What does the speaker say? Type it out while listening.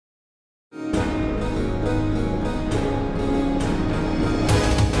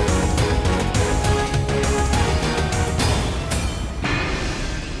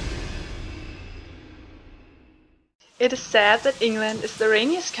It is said that England is the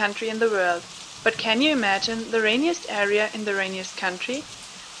rainiest country in the world, but can you imagine the rainiest area in the rainiest country?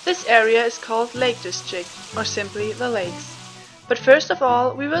 This area is called Lake District, or simply the Lakes. But first of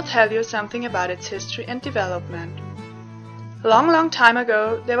all, we will tell you something about its history and development. Long time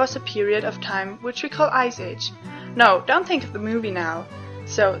ago, there was a period of time which we call Ice Age. No, don't think of the movie now.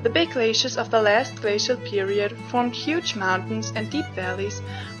 So, the big glaciers of the last glacial period formed huge mountains and deep valleys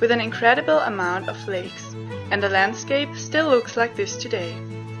with an incredible amount of lakes, and the landscape still looks like this today.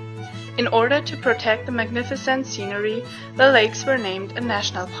 In order to protect the magnificent scenery, the lakes were named a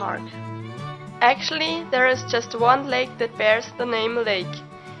national park. Actually, there is just one lake that bears the name Lake.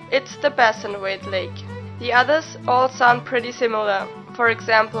 It's the Bassenwaite Lake. The others all sound pretty similar. For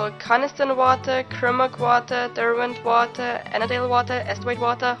example, Coniston Water, Crummock Water, Derwent Water, Annandale Water, Esthwaite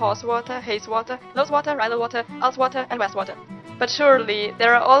Water, Hawes Water, Hayes Water, Lowes Water, Rydal Water, Ullswater, and Westwater. But surely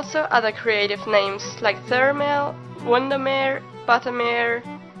there are also other creative names like Thurmere, Windermere, Buttermere.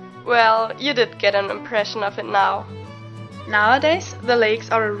 Well, you did get an impression of it now. Nowadays, the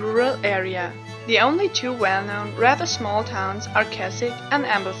lakes are a rural area. The only two well-known, rather small towns are Keswick and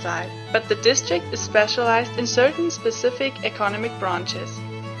Ambleside, but the district is specialized in certain specific economic branches.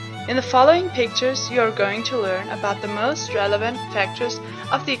 In the following pictures, you are going to learn about the most relevant factors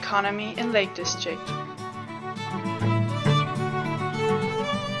of the economy in Lake District.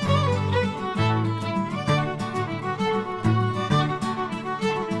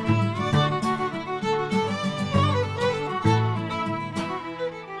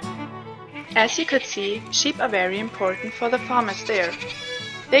 As you could see, sheep are very important for the farmers there.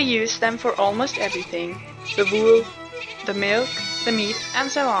 They use them for almost everything: the wool, the milk, the meat,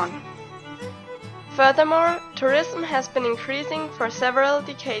 and so on. Furthermore, tourism has been increasing for several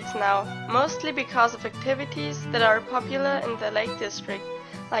decades now, mostly because of activities that are popular in the Lake District,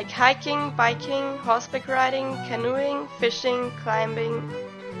 like hiking, biking, horseback riding, canoeing, fishing, climbing.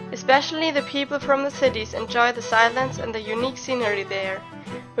 Especially the people from the cities enjoy the silence and the unique scenery there,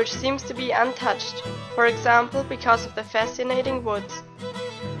 which seems to be untouched, for example because of the fascinating woods.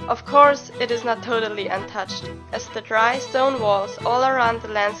 Of course, it is not totally untouched, as the dry stone walls all around the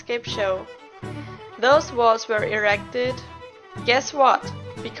landscape show. Those walls were erected, guess what?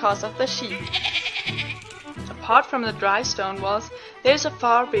 Because of the sheep. Apart from the dry stone walls, there is a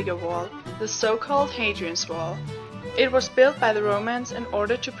far bigger wall, the so-called Hadrian's Wall. It was built by the Romans in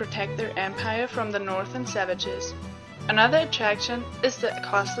order to protect their empire from the northern savages. Another attraction is the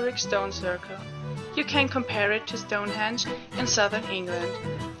Costeric Stone Circle. You can compare it to Stonehenge in southern England,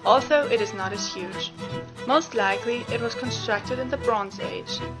 although it is not as huge. Most likely it was constructed in the Bronze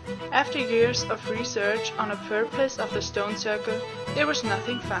Age. After years of research on the purpose of the stone circle, there was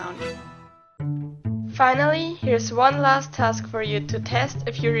nothing found. Finally, here's one last task for you to test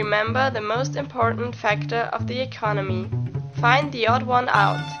if you remember the most important factor of the economy. Find the odd one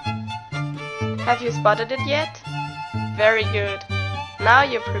out. Have you spotted it yet? Very good. Now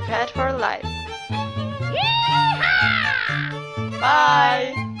you're prepared for life. Yeehaw!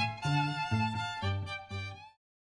 Bye!